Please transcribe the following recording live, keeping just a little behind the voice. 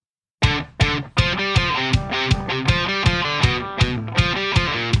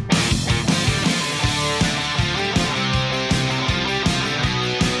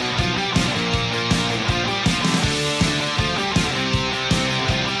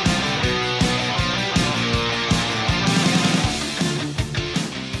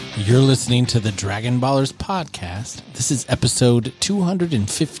You're listening to the Dragon Ballers podcast. This is episode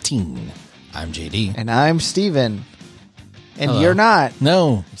 215. I'm JD. And I'm Steven. And Hello. You're not.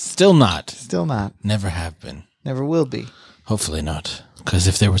 No, still not. Still not. Never have been. Never will be. Hopefully not. Because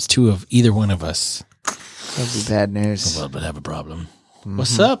if there was two of either one of us, That'd be bad news. we'll have a problem.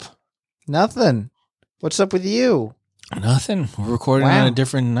 What's up? Nothing. What's up with you? Nothing. We're recording Wow. on a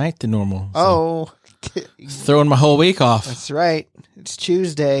different night than normal. So Oh, throwing my whole week off. that's right. It's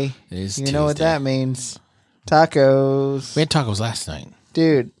Tuesday. It is You know what Tuesday. that means. Tacos. We had tacos last night.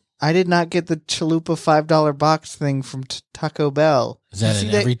 Dude, I did not get the Chalupa $5 box thing from Taco Bell. Is that You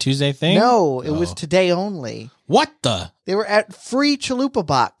an see every Tuesday thing? No, it was Oh. today only. What the? They were at free Chalupa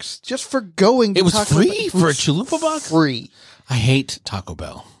box just for going to It was Taco free Bell. It for a was chalupa box? Free. I hate Taco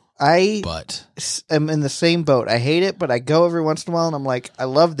Bell, I but am in the same boat. I hate it, but I go every once in a while and I'm like, I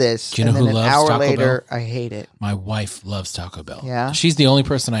love this. Do you know and then who an loves hour Taco later, I hate it. my wife loves Taco Bell. Yeah? She's the only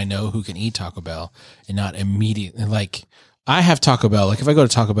person I know who can eat Taco Bell and not immediately. Like, I have Taco Bell. Like, if I go to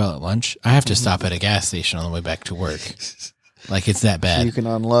Taco Bell at lunch, I have to stop at a gas station on the way back to work. Like, it's that So bad. you can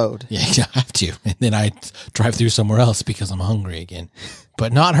unload. Yeah, I have to. And then I drive through somewhere else because I'm hungry again.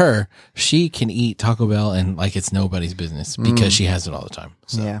 But not her. She can eat Taco Bell and like it's nobody's business because she has it all the time.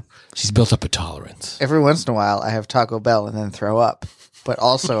 So Yeah. she's built up a tolerance. Every once in a while, I have Taco Bell and then throw up. But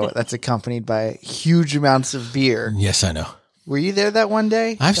also, that's accompanied by huge amounts of beer. Yes, I know. Were you there that one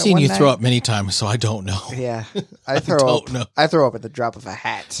day? I've That seen one you night? throw up many times, so I don't know. Yeah. I throw up. don't know. I throw up at the drop of a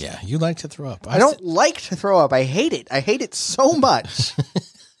hat. Yeah, you like to throw up. I don't like to throw up. I hate it. I hate it so much.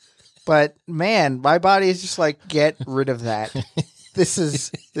 But man, my body is just like, get rid of that. This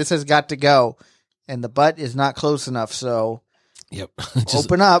has got to go. And the butt is not close enough, so Yep.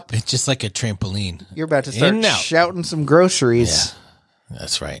 open up. It's just like a trampoline. You're about to start In and out. shouting some groceries. Yeah,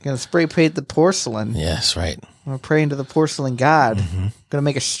 that's right. Gonna spray paint the porcelain. Yeah, that's right. I'm gonna pray into the porcelain god. Mm-hmm. Gonna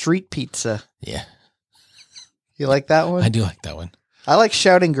make a street pizza. Yeah, You like that one? I do like that one. I like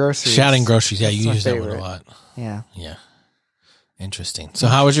shouting groceries. Shouting groceries. Yeah, That's you my use that one favorite. a lot. Yeah. Yeah. Interesting. So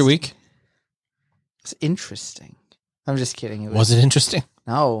how was your week? It's interesting. I'm just kidding. Was it interesting?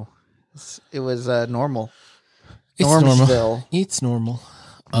 No. It was normal. It's normal. Normsville. It's normal.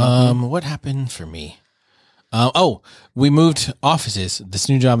 What happened for me? We moved offices. This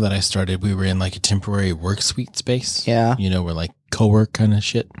new job that I started, we were in like a temporary work suite space. Yeah. You know, we're like co-work kind of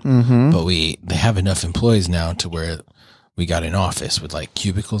shit. Mm-hmm. But they have enough employees now to where we got an office with like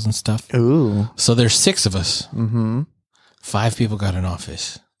cubicles and stuff. Ooh. So there's 6 of us. Mm-hmm. 5 people got an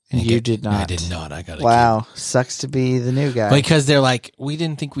office. You did not. I did not. I got a Wow. Sucks to be the new guy. because they're like, we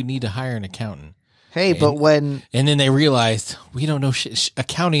didn't think we need to hire an accountant. Hey, but when And then they realized we don't know shit.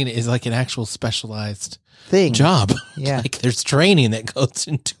 Accounting is like an actual specialized thing. job. Yeah. Like there's training that goes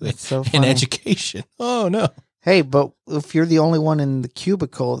into it That's so and funny. education. Oh no. Hey, but if you're the only one in the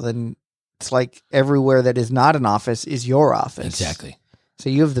cubicle, then it's like everywhere that is not an office is your office. Exactly. So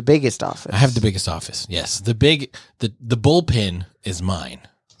you have the biggest office. I have the biggest office. Yes. The bullpen is mine.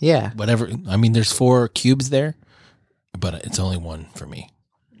 Yeah. Whatever. I mean, there's 4 cubes there, but it's only one for me.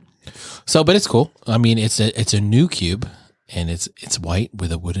 So, but it's cool. I mean, it's a new cube and it's white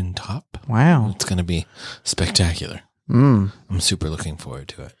with a wooden top. Wow. It's going to be spectacular. Mm. I'm super looking forward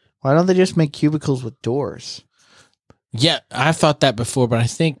to it. Why don't they just make cubicles with doors? Yeah, I've thought that before, but I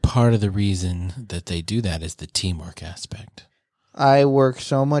think part of the reason that they do that is the teamwork aspect. I work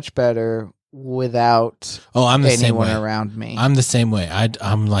so much better without Oh, I'm the same anyone way. around me. I'm the same way.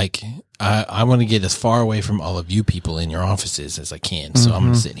 I'm like, I want to get as far away from all of you people in your offices as I can. So I'm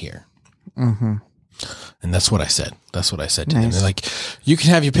going to sit here. Mm-hmm. And that's what I said. That's what I said to them. Nice. They're like, you can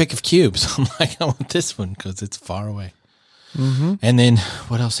have your pick of cubes. I'm like, I want this one because it's far away. Mm-hmm. And then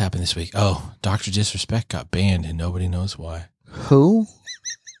what else happened this week? Oh, Dr. Disrespect got banned and nobody knows why. Who?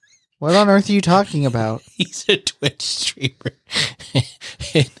 What on earth are you talking about? He's a Twitch streamer.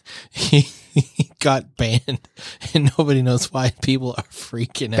 And he got banned and nobody knows why. People are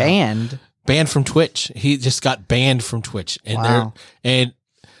freaking out. Banned from Twitch. He just got banned from Twitch. And Wow.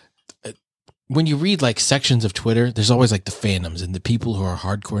 when you read like sections of Twitter, there's always like the fandoms and the people who are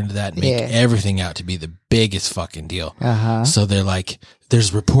hardcore into that make Yeah. everything out to be the biggest fucking deal. Uh-huh. So they're like,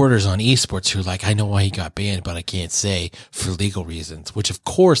 there's reporters on esports who are like, I know why he got banned, but I can't say for legal reasons, which of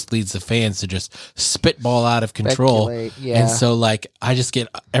course leads the fans to just spitball out of control. Speculate, yeah. And so like, I just get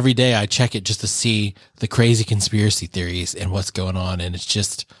every day I check it just to see the crazy conspiracy theories and what's going on. And it's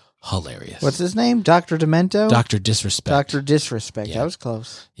just hilarious. What's his name? Dr. Demento? Dr. Disrespect. Dr. Disrespect. Yeah. That was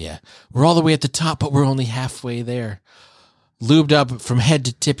close. Yeah. We're all the way at the top, but we're only halfway there. Lubed up from head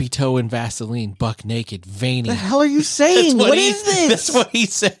to tippy toe in Vaseline, buck naked, veiny. The hell are you saying? What is this? That's what he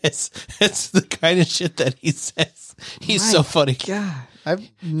says. That's the kind of shit that he says. He's My so funny. God. I've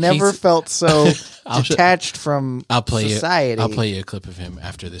never felt so detached from society. I'll play you a clip of him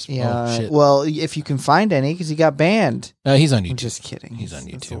after this. Yeah. Oh, shit. Well, if you can find any, because he got banned. He's on YouTube. I'm just kidding. He's on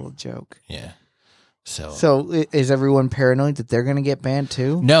YouTube. It's a little joke. Yeah. So is everyone paranoid that they're going to get banned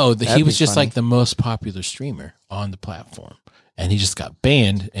too? No, he was just like the most popular streamer on the platform, and he just got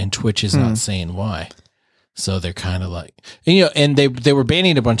banned, and Twitch is not saying why. So they're kind of like, and they were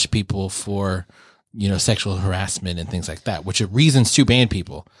banning a bunch of people for, sexual harassment and things like that, which are reasons to ban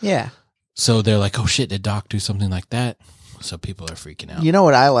people. Yeah. So they're like, oh shit, did Doc do something like that? So people are freaking out. You know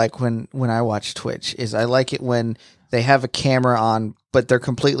what I like when I watch Twitch is I like it when they have a camera on, but they're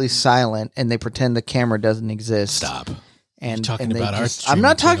completely silent and they pretend the camera doesn't exist. Stop. And You're talking about our I'm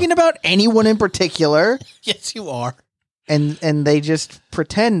not talking about anyone in particular. Yes, you are. And they just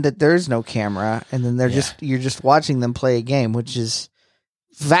pretend that there's no camera, and then you're just watching them play a game, which is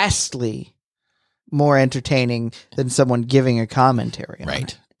vastly more entertaining than someone giving a commentary.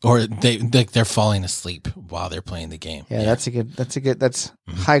 Right. Or they're falling asleep while they're playing the game. Yeah. That's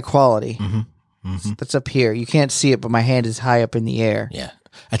high quality. That's up here. You can't see it, but my hand is high up in the air. Yeah.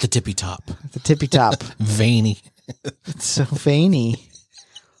 At the tippy top. Veiny. It's so veiny.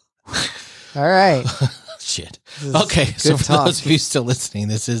 All right. Shit. Okay, so for those of you still listening,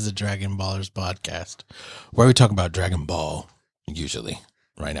 this is the Dragon Ballers podcast, where we talk about Dragon Ball, usually.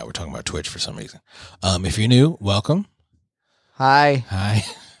 Right now we're talking about Twitch for some reason. If you're new, welcome. Hi.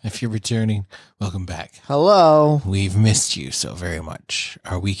 If you're returning, welcome back. Hello. We've missed you so very much.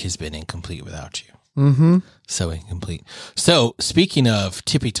 Our week has been incomplete without you. Mm-hmm. So incomplete. So, speaking of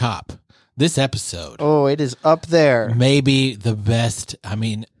tippy top, this episode. Oh, it is up there. Maybe the best. I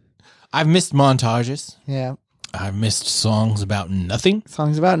mean, I've missed montages. Yeah. I've missed songs about nothing.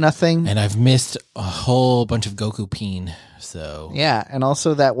 And I've missed a whole bunch of Goku peen. So yeah, and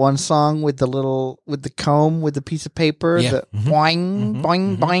also that one song with the comb with the piece of paper, the boing,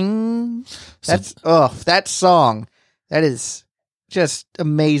 boing, boing. That's that song. That is just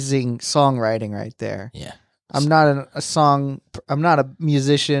amazing songwriting right there. Yeah. I'm not I'm not a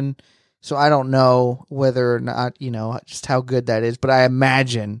musician, so I don't know whether or not, just how good that is, but I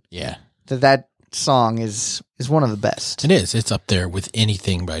imagine that song is one of the best. It is. It's up there with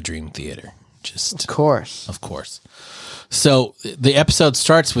anything by Dream Theater. Just Of course. So the episode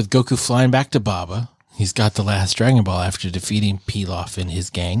starts with Goku flying back to Baba. He's got the last Dragon Ball after defeating Pilaf and his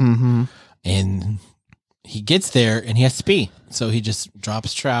gang. Mm-hmm. And he gets there and he has to pee. So he just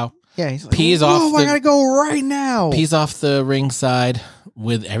drops Trow. Yeah, he's like, I gotta go right now. Pees off the ringside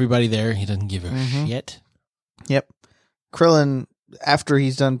with everybody there. He doesn't give a shit. Yep. Krillin, after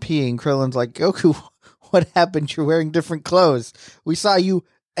he's done peeing, Krillin's like, Goku, what happened? You're wearing different clothes. We saw you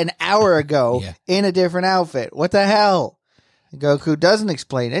an hour ago in a different outfit. What the hell? Goku doesn't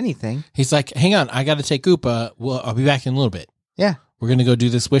explain anything. He's like, hang on, I got to take Koopa. Well, I'll be back in a little bit. Yeah. We're going to go do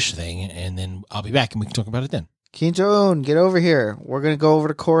this wish thing, and then I'll be back, and we can talk about it then. Kinjo-un, get over here. We're going to go over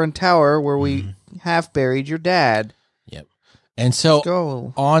to Korin Tower, where we half buried your dad. Yep. And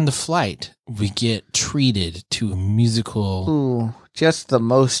so on the flight, we get treated to a musical... Ooh, just the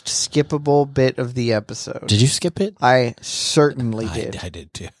most skippable bit of the episode. Did you skip it? I certainly did. I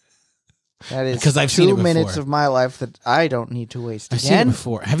did too. That is because I've seen it 2 minutes of my life that I don't need to waste I've seen it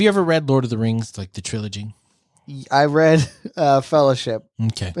before. Have you ever read Lord of the Rings, like the trilogy? I read Fellowship.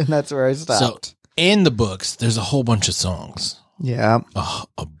 Okay. And that's where I stopped. So in the books, there's a whole bunch of songs. Yeah.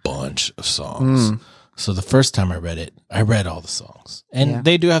 A bunch of songs. So the first time I read it, I read all the songs. And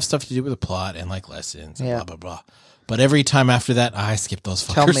they do have stuff to do with the plot and like lessons and blah, blah, blah. But every time after that, I skip those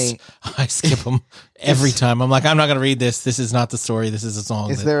fuckers. Tell me. I skip them every time. I'm like, I'm not going to read this. This is not the story. This is a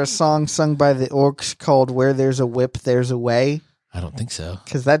song. Is there a song sung by the Orcs called Where There's a Whip, There's a Way? I don't think so.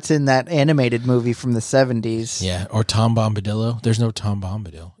 Because that's in that animated movie from the 70s. Yeah, or Tom Bombadil. There's no Tom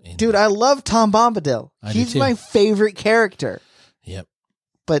Bombadil. Dude, I love Tom Bombadil. He's my favorite character. Yep.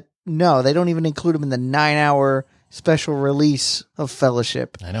 But no, they don't even include him in the 9-hour special release of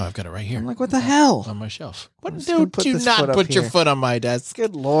Fellowship. I know, I've got it right here. I'm like, what the hell? On my shelf. What? Do not put your foot on my desk.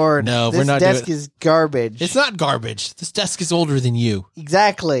 Good Lord. No, we're not doing it. This desk is garbage. It's not garbage. This desk is older than you.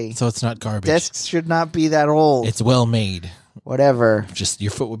 Exactly. So it's not garbage. Desks should not be that old. It's well made. Whatever. Just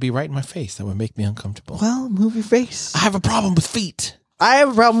your foot would be right in my face. That would make me uncomfortable. Well, move your face. I have a problem with feet. I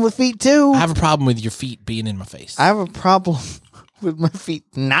have a problem with feet too. I have a problem with your feet being in my face. I have a problem with my feet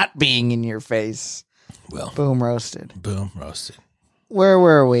not being in your face. Well, boom roasted. Boom roasted. Where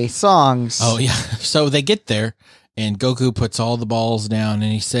were we? Songs. Oh, yeah. So they get there, and Goku puts all the balls down,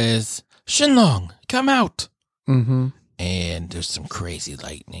 and he says, Shenlong, come out. Mm-hmm. And there's some crazy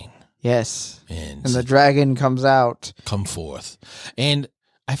lightning. Yes. And the dragon comes out. Come forth. And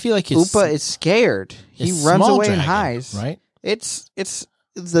I feel like it's... Upa is scared. He runs away and hides. Right? It's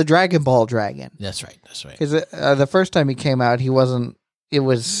the Dragon Ball Dragon. That's right. Because the first time he came out, he wasn't. It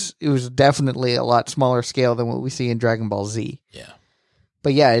was definitely a lot smaller scale than what we see in Dragon Ball Z. Yeah.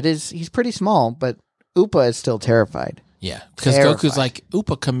 But yeah, it is. He's pretty small, but Upa is still terrified. Yeah, because Goku's like,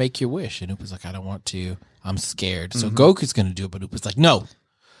 Upa can make your wish. And Upa's like, I don't want to. I'm scared. So Goku's going to do it, but Upa's like, no,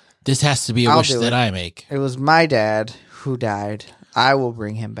 this has to be a wish that I make. It was my dad who died. I will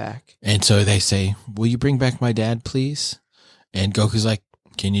bring him back. And so they say, will you bring back my dad, please? And Goku's like,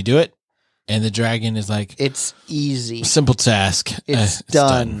 can you do it? And the dragon is like, it's easy. Simple task. It's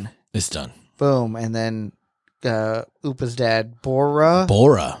done. It's done. Boom. And then Upa's dad, Bora,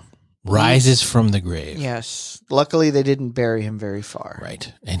 rises from the grave. Yes. Luckily, they didn't bury him very far.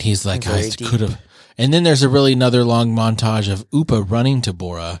 Right. And he's like, I could have. And then there's another long montage of Upa running to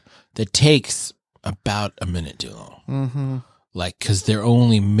Bora that takes about a minute too long. Mm-hmm. Like, because they're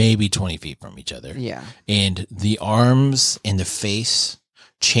only maybe 20 feet from each other. Yeah. And the arms and the face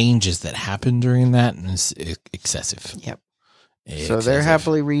changes that happen during that and it's excessive. Yep. So they're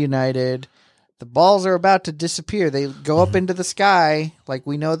happily reunited. The balls are about to disappear. They go up into the sky like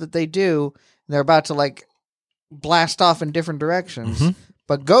we know that they do. And they're about to like blast off in different directions. Mm-hmm.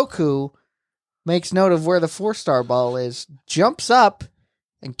 But Goku makes note of where the 4-star ball is, jumps up,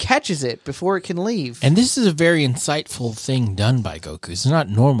 and catches it before it can leave. And this is a very insightful thing done by Goku. It's not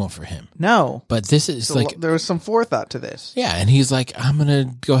normal for him. No. But this is so like... there was some forethought to this. Yeah, and he's like, I'm going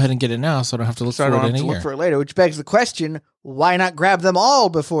to go ahead and get it now so I don't have to look for it in a year. Look for it later, which begs the question, why not grab them all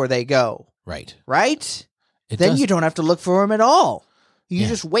before they go? Right. Right? Then you don't have to look for them at all. You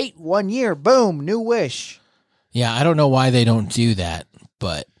just wait 1 year, boom, new wish. Yeah, I don't know why they don't do that,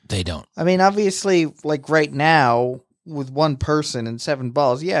 but they don't. I mean, obviously, like right now... with one person and 7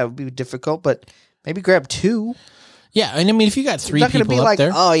 balls, yeah, it would be difficult, but maybe grab 2. Yeah, and I mean, if you got 3 people be up like,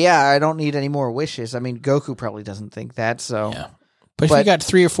 there... oh, yeah, I don't need any more wishes. I mean, Goku probably doesn't think that, so... Yeah. But if you got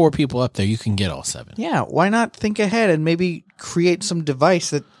 3 or 4 people up there, you can get all 7. Yeah, why not think ahead and maybe create some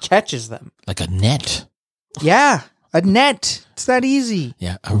device that catches them? Like a net. Yeah, a net. It's that easy.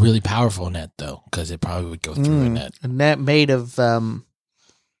 Yeah, a really powerful net, though, because it probably would go through a net. A net made of...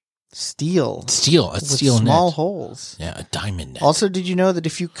 Steel, a steel small net. Holes. Yeah, a diamond net. Also, did you know that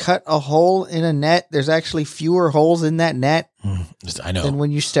if you cut a hole in a net, there's actually fewer holes in that net? I know. Than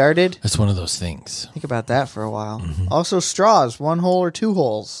when you started. That's one of those things. Think about that for a while. Mm-hmm. Also, straws, 1 hole or 2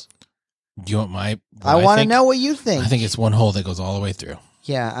 holes. Do you want my? I want to know what you think. I think it's 1 hole that goes all the way through.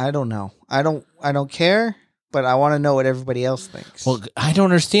 Yeah, I don't know. I don't care. But I want to know what everybody else thinks. Well, I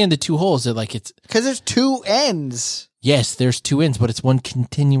don't understand the 2 holes. They're like it's because there's 2 ends. Yes, there's 2 ends, but it's one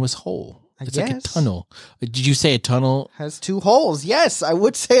continuous hole. It's like a tunnel. Did you say a tunnel has 2 holes? Yes, I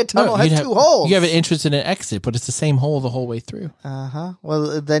would say a tunnel has 2 holes. You have an entrance and an exit, but it's the same hole the whole way through.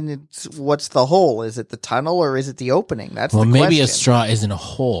 Well, then what's the hole? Is it the tunnel or is it the opening? That's the question. Maybe a straw isn't a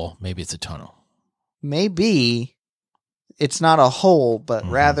hole. Maybe it's a tunnel. Maybe it's not a hole, but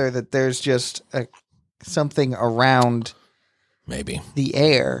rather that there's just something around maybe the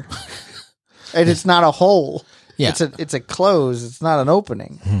air. And it's not a hole. Yeah. It's a close. It's not an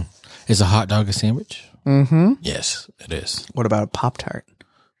opening. Mm-hmm. Is a hot dog a sandwich? Mm-hmm. Yes, it is. What about a Pop-Tart?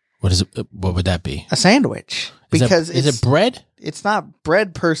 What is it? What would that be? A sandwich. Because is it bread? It's not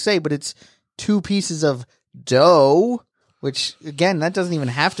bread per se, but it's 2 pieces of dough, which again, that doesn't even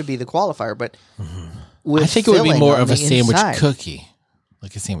have to be the qualifier, but I think it would be more of a sandwich cookie.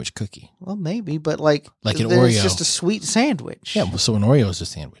 Like a sandwich cookie. Well, maybe, but like an Oreo. It's just a sweet sandwich. Yeah, so an Oreo is a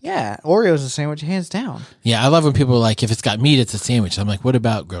sandwich. Yeah, Oreo is a sandwich, hands down. Yeah, I love when people are like, if it's got meat, it's a sandwich. I'm like, what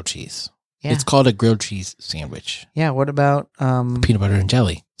about grilled cheese? Yeah. It's called a grilled cheese sandwich. Yeah, what about... peanut butter and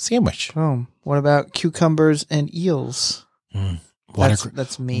jelly sandwich. Oh, what about cucumbers and eels?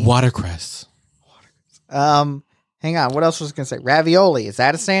 That's me. Watercress. Hang on, what else was I going to say? Ravioli, is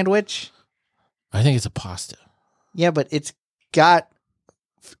that a sandwich? I think it's a pasta. Yeah, but it's got...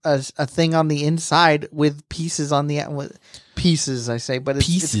 a thing on the inside with pieces on the pieces. I say, but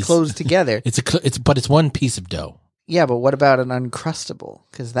it's closed together. But it's one piece of dough. Yeah, but what about an Uncrustable?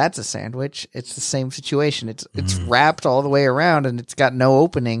 Because that's a sandwich. It's the same situation. It's wrapped all the way around and it's got no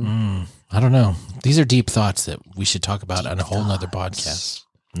opening. I don't know. These are deep thoughts that we should talk about on a whole nother podcast.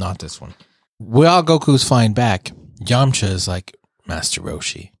 Not this one. While Goku's flying back, Yamcha is like, Master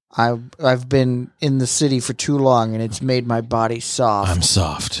Roshi, I've been in the city for too long, and it's made my body soft. I'm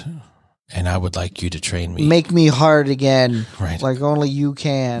soft, and I would like you to train me. Make me hard again, right? Like only you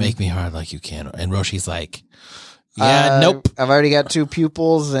can. Make me hard like you can. And Roshi's like, nope. I've already got 2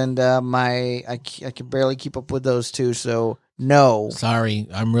 pupils, and I can barely keep up with those 2. So no. Sorry,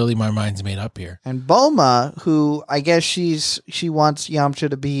 my mind's made up here. And Bulma, who I guess she wants Yamcha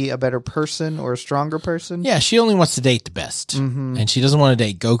to be a better person or a stronger person. Yeah, she only wants to date the best. Mm-hmm. And she doesn't want to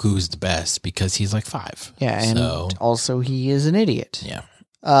date Goku, who's the best, because he's like 5. Yeah, and also he is an idiot. Yeah.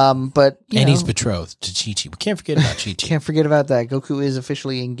 But he's betrothed to Chi-Chi. We can't forget about Chi-Chi. Can't forget about that. Goku is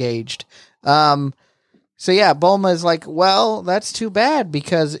officially engaged. So yeah, Bulma is like, well, that's too bad,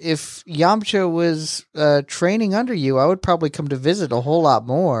 because if Yamcha was training under you, I would probably come to visit a whole lot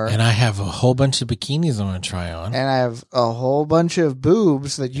more. And I have a whole bunch of bikinis I want to try on. And I have a whole bunch of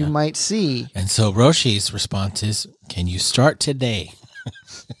boobs that you might see. And so Roshi's response is, can you start today?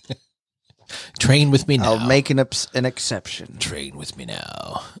 Train with me now. I'll make an exception. Train with me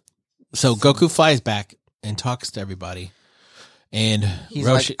now. So Goku flies back and talks to everybody. And he's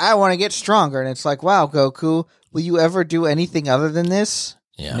like, I want to get stronger. And it's like, wow, Goku, will you ever do anything other than this?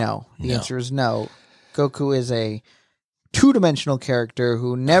 Yeah. No. The answer is no. Goku is a 2-dimensional character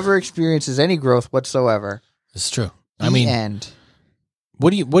who never experiences any growth whatsoever. It's true. End.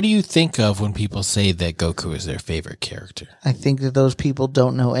 What do you think of when people say that Goku is their favorite character? I think that those people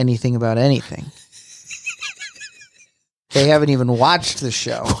don't know anything about anything. They haven't even watched the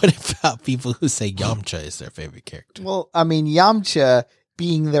show. What about people who say Yamcha is their favorite character? Well, I mean, Yamcha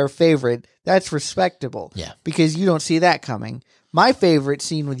being their favorite, that's respectable. Yeah. Because you don't see that coming. My favorite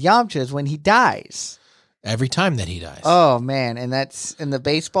scene with Yamcha is when he dies. Every time that he dies. Oh, man. And that's in the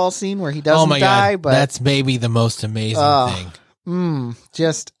baseball scene where he doesn't die. God. But that's maybe the most amazing thing.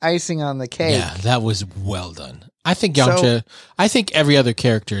 Just icing on the cake. Yeah, that was well done. I think Yamcha, I think every other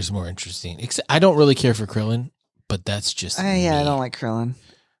character is more interesting. I don't really care for Krillin. But that's just me. I don't like Krillin.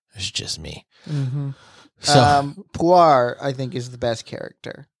 It's just me. Mm-hmm. So, Puar, I think, is the best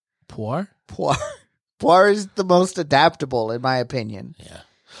character. Puar? Puar is the most adaptable, in my opinion. Yeah.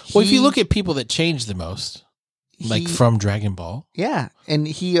 Well, if you look at people that change the most, like from Dragon Ball. Yeah, and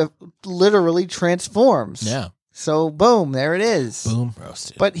he literally transforms. Yeah. So, boom, there it is. Boom,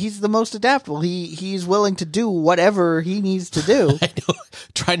 roasted. But he's the most adaptable. He's willing to do whatever he needs to do. I know.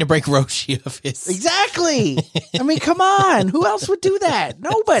 Trying to break Roshi of his... Exactly. I mean, come on. Who else would do that?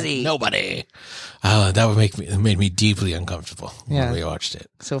 Nobody. That made me deeply uncomfortable when we watched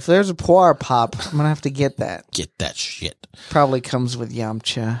it. So if there's a Puar pop, I'm going to have to get that. Get that shit. Probably comes with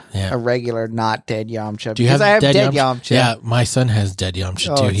Yamcha. Yeah. A regular, not dead Yamcha. Do you have I have dead Yamcha? Yeah, my son has dead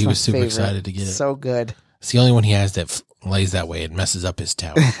Yamcha too. He was super excited to get it. So good. It's the only one he has that lays that way. It messes up his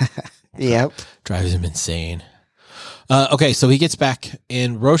tower. Yep. Drives him insane. Okay, so he gets back,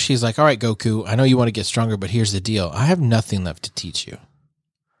 and Roshi's like, all right, Goku, I know you want to get stronger, but here's the deal. I have nothing left to teach you.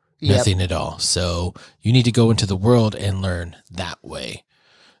 Nothing at all. So you need to go into the world and learn that way.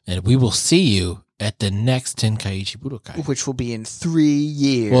 And we will see you at the next Tenkaichi Budokai. Which will be in 3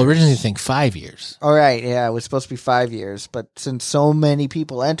 years. Well, originally I think 5 years. All right, yeah, it was supposed to be 5 years. But since so many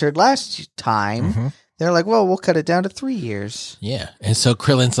people entered last time, they're like, well, we'll cut it down to 3 years. Yeah, and so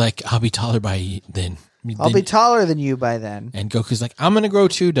Krillin's like, I'll be taller by then. I'll be taller than you by then. And Goku's like, I'm going to grow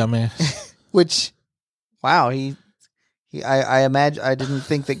too, dumbass. Which, wow, I imagine, I didn't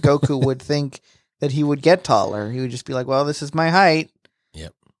think that Goku would think that he would get taller. He would just be like, well, this is my height.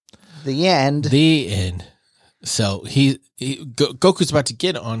 Yep. The end. So Goku's about to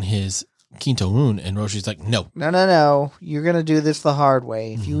get on his Quinto Un, and Roshi's like, no. No. You're going to do this the hard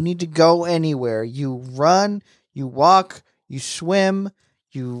way. If you need to go anywhere, you run, you walk, you swim,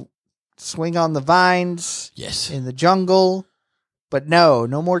 you swing on the vines. Yes. In the jungle. But no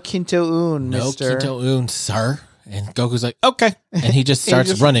more Quinto Un, mister. No Quinto Un, sir. And Goku's like, okay. And he just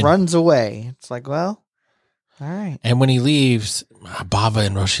starts running. Runs away. It's like, well, all right. And when he leaves, Baba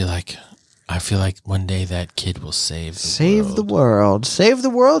and Roshi like, I feel like one day that kid will save the world. Save the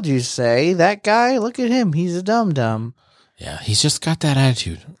world, you say? That guy? Look at him. He's a dum-dum. Yeah, he's just got that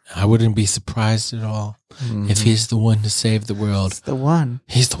attitude. I wouldn't be surprised at all if he's the one to save the world. He's the one.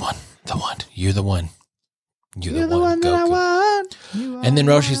 He's the one. The one. You're the one. You're the one that I want. And then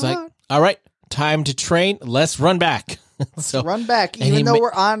Roshi's like, all right, time to train. Let's run back. So run back, even though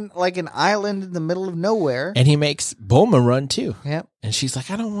we're on like an island in the middle of nowhere. And he makes Bulma run too. Yep. And she's like,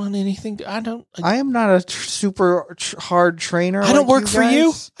 I don't want anything. I am not a super hard trainer. I don't work for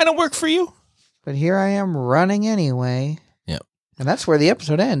you. I don't work for you. But here I am running anyway. Yep. And that's where the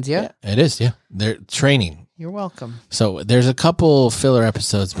episode ends. Yeah. It is. Yeah. They're training. You're welcome. So there's a couple filler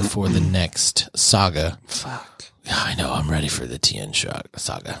episodes before the next saga. Fuck. I know. I'm ready for the Tien saga.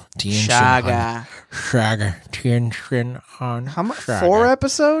 Saga. Tien Shin Han. How much? 4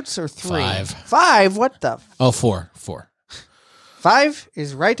 episodes or 3? 5. 5? What the? 4. 5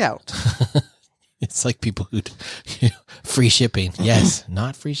 is right out. It's like people who free shipping. Yes,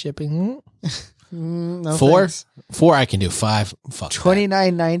 not free shipping. No 4? thanks. 4 I can do. 5, fuck.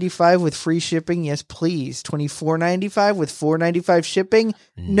 $29.95 with free shipping. Yes, please. $24.95 with $4.95 shipping.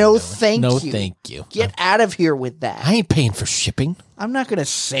 No, thank you. No, thank you. Get out of here with that. I ain't paying for shipping. I'm not going to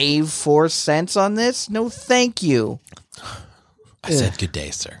save 4 cents on this. No, thank you. I said good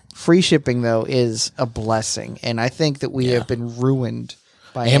day, sir. Free shipping, though, is a blessing. And I think that we have been ruined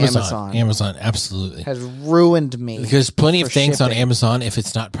by Amazon. Amazon, absolutely. Has ruined me. Because plenty of things shipping. on Amazon, if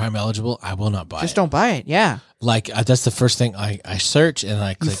it's not Prime eligible, I will not buy it. Just don't buy it. Yeah. Like, that's the first thing I search, and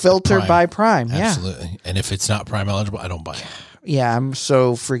I click filter Prime. by Prime. Yeah. Absolutely. And if it's not Prime eligible, I don't buy it. Yeah, I'm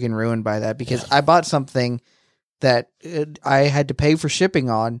so freaking ruined by that because I bought something that I had to pay for shipping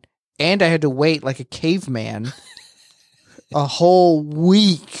on, and I had to wait like a caveman a whole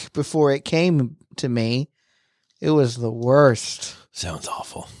week before it came to me. It was the worst. Sounds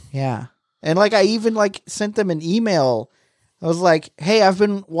awful. Yeah. And like I even like sent them an email. I was like, "Hey, I've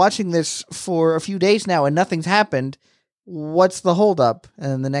been watching this for a few days now and nothing's happened. What's the holdup?" And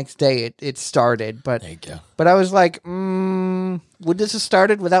then the next day it started. But there you go. But I was like, would this have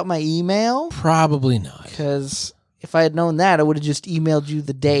started without my email? Probably not. Because if I had known that, I would have just emailed you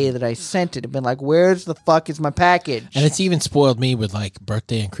the day that I sent it and been like, "Where's the fuck is my package?" And it's even spoiled me with like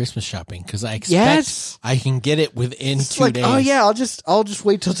birthday and Christmas shopping because I expect I can get it within it's 2 like, days. Oh yeah, I'll just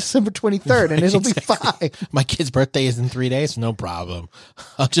wait till December 23rd and it'll be fine. My kid's birthday is in 3 days. No problem.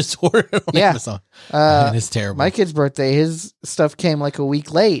 I'll just order it on Yeah. Amazon. And it's terrible. My kid's birthday, his stuff came like a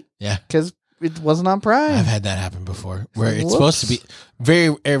week late. Yeah. Because it wasn't on Prime. I've had that happen before where it's supposed to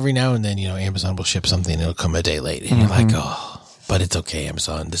be every now and then, Amazon will ship something and it'll come a day late. And you're like, oh, but it's okay,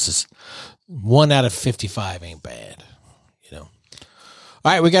 Amazon. This is 1 out of 55 ain't bad. All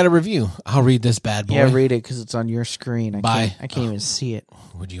right, we got a review. I'll read this bad boy. Yeah, read it because it's on your screen. I can't even see it.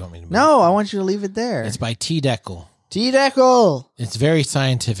 What do you want me to read? No, I want you to leave it there. It's by T. Deckel. T. Deckel. It's very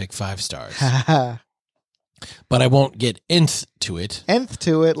scientific, 5 stars. But I won't get nth to it. Nth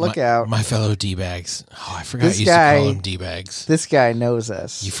to it. Look out. My fellow D-bags. Oh, I forgot you used to call them D-bags. This guy knows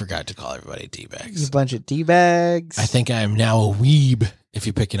us. You forgot to call everybody D-bags. You bunch of D-bags. I think I am now a weeb, if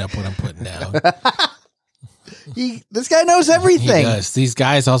you're picking up what I'm putting down. This guy knows everything. He does. These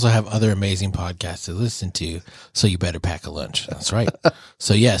guys also have other amazing podcasts to listen to, so you better pack a lunch. That's right.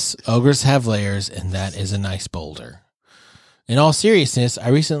 So yes, ogres have layers, and that is a nice boulder. In all seriousness, I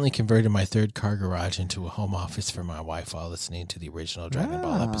recently converted my 3rd car garage into a home office for my wife while listening to the original Dragon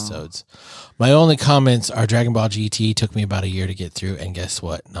Ball episodes. My only comments are Dragon Ball GT took me about a year to get through, and guess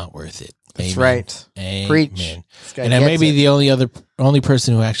what? Not worth it. That's Amen. right. Amen. Preach. And I may be the only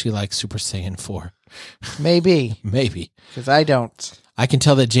person who actually likes Super Saiyan 4. Maybe. Maybe. Because I don't. I can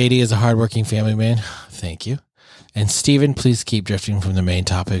tell that JD is a hardworking family man. Thank you. And Steven, please keep drifting from the main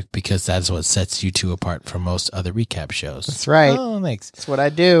topic because that's what sets you two apart from most other recap shows. That's right. Oh, thanks. That's what I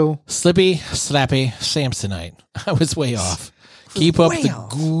do. Slippy, Slappy, Samsonite. I was way off. Keep up the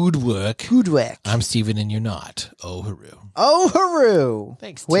good work. Good work. I'm Steven and you're not. Oh, hooroo. Oh, hooroo.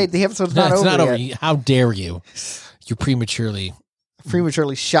 Thanks. Wait, the episode's not over it's not yet. over. How dare you? You prematurely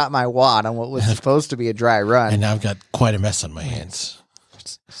shot my wad on what was supposed to be a dry run. And now I've got quite a mess on my hands.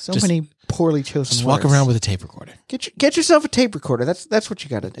 So many poorly chosen Just words. walk around with a tape recorder. Get yourself a tape recorder. That's what you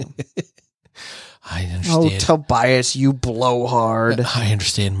got to do. I understand. Oh, Tobias, you blowhard. I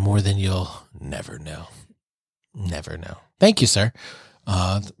understand more than you'll never know. Never know. Thank you, sir.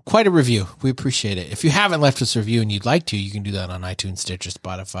 Quite a review. We appreciate it. If you haven't left us a review and you'd like to, you can do that on iTunes, Stitcher,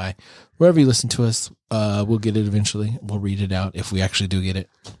 Spotify, wherever you listen to us. We'll get it eventually. We'll read it out if we actually do get it.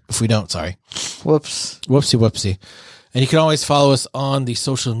 If we don't, sorry. Whoops. Whoopsie. And you can always follow us on the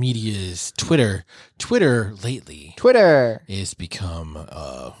social medias. Twitter lately is become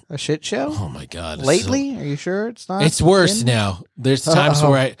a shit show. Oh my god! Lately, are you sure it's not? It's worse now. There's times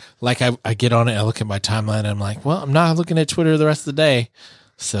where I get on it, I look at my timeline, and I'm like, well, I'm not looking at Twitter the rest of the day,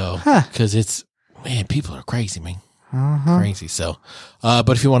 so because it's people are crazy, man, crazy. So, but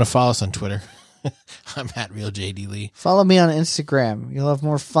if you want to follow us on Twitter, I'm at RealJDLee. Follow me on Instagram. You'll have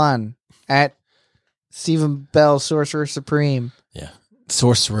more fun at Stephen Bell, Sorcerer Supreme. Yeah.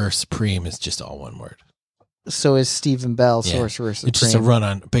 Sorcerer Supreme is just all one word. So is Stephen Bell, Sorcerer Supreme. It's just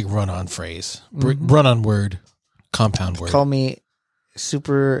a big run-on phrase. Run-on word, compound word. Call me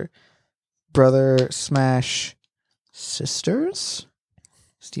Super Brother Smash Sisters?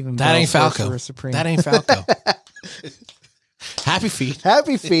 Stephen Bell, ain't Falco. Sorcerer Supreme. That ain't Falco. Happy feet.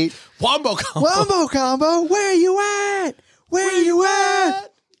 Happy feet. Wombo combo. Wombo combo. Where you at? Where you at?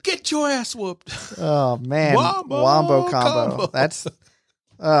 Get your ass whooped. Oh, man. Wombo combo. That's...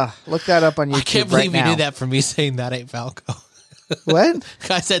 look that up on YouTube. I can't believe you did that for me saying that ain't Falco. What?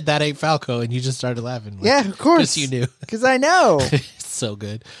 I said that ain't Falco, and you just started laughing. Yeah, of course. Because you knew. Because I know. so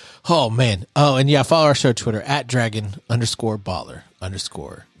good. Oh, man. Oh, and yeah, follow our show Twitter at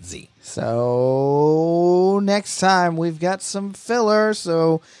dragon_baller_Z. So next time we've got some filler.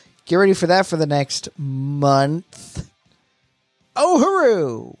 So get ready for that for the next month. Oh,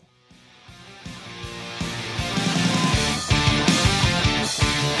 hooroo!